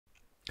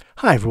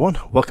Hi everyone,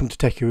 welcome to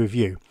Techie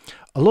Review.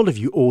 A lot of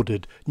you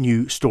ordered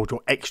new storage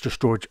or extra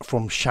storage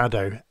from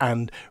Shadow,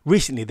 and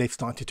recently they've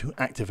started to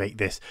activate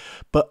this,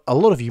 but a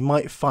lot of you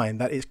might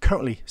find that it's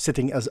currently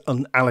sitting as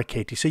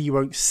unallocated, so you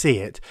won't see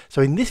it.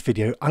 So in this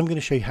video I'm going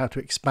to show you how to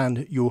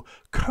expand your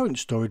current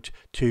storage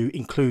to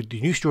include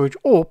the new storage,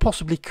 or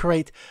possibly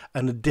create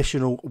an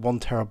additional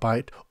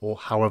 1TB or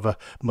however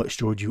much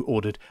storage you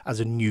ordered as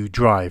a new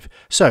drive.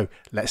 So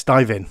let's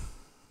dive in.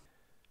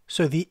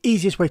 So the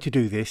easiest way to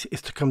do this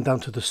is to come down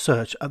to the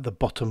search at the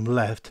bottom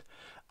left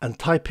and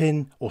type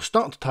in, or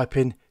start to type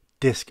in,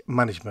 disk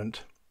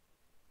management.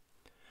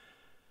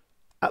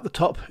 At the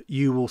top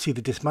you will see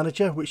the disk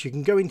manager, which you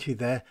can go into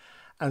there,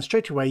 and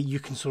straight away you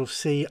can sort of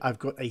see I've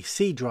got a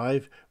C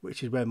drive,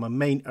 which is where my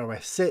main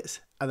OS sits,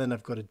 and then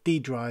I've got a D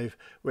drive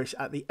which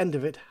at the end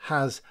of it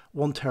has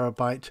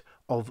 1TB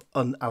of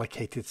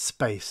unallocated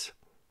space.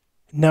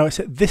 Now it's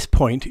at this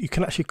point you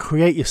can actually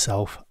create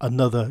yourself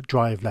another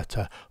drive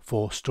letter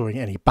for storing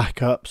any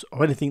backups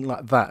or anything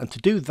like that, and to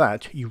do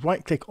that you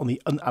right click on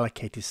the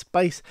unallocated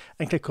space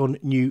and click on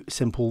new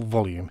simple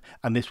volume,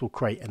 and this will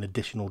create an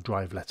additional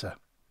drive letter.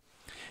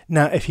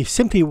 Now if you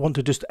simply want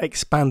to just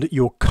expand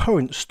your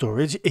current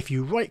storage, if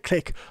you right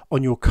click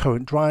on your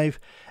current drive,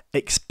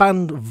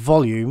 expand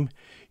volume,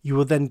 you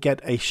will then get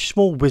a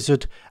small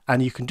wizard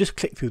and you can just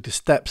click through the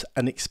steps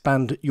and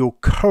expand your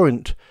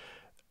current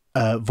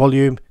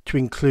volume to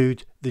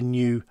include the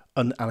new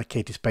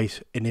unallocated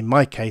space, and in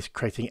my case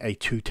creating a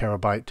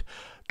 2TB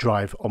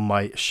drive on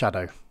my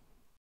Shadow.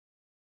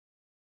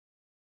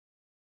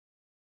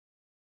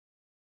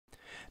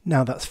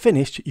 Now that's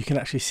finished, you can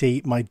actually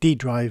see my D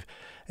drive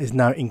is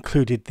now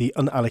included the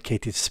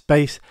unallocated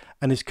space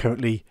and is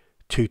currently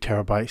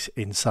 2TB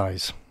in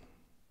size.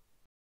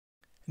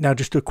 Now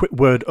just a quick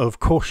word of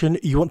caution,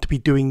 you want to be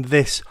doing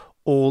this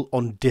all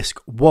on disk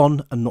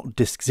 1 and not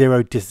disk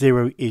 0. Disk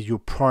 0 is your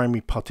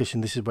primary partition,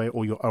 this is where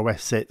all your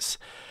OS sits,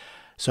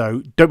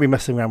 so don't be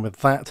messing around with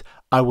that.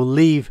 I will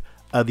leave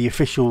the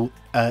official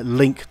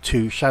link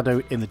to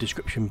Shadow in the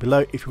description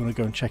below if you want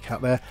to go and check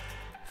out there.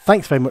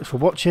 Thanks very much for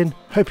watching,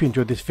 hope you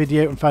enjoyed this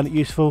video and found it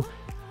useful.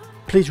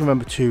 Please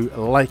remember to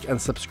like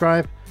and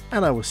subscribe,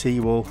 and I will see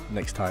you all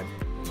next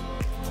time.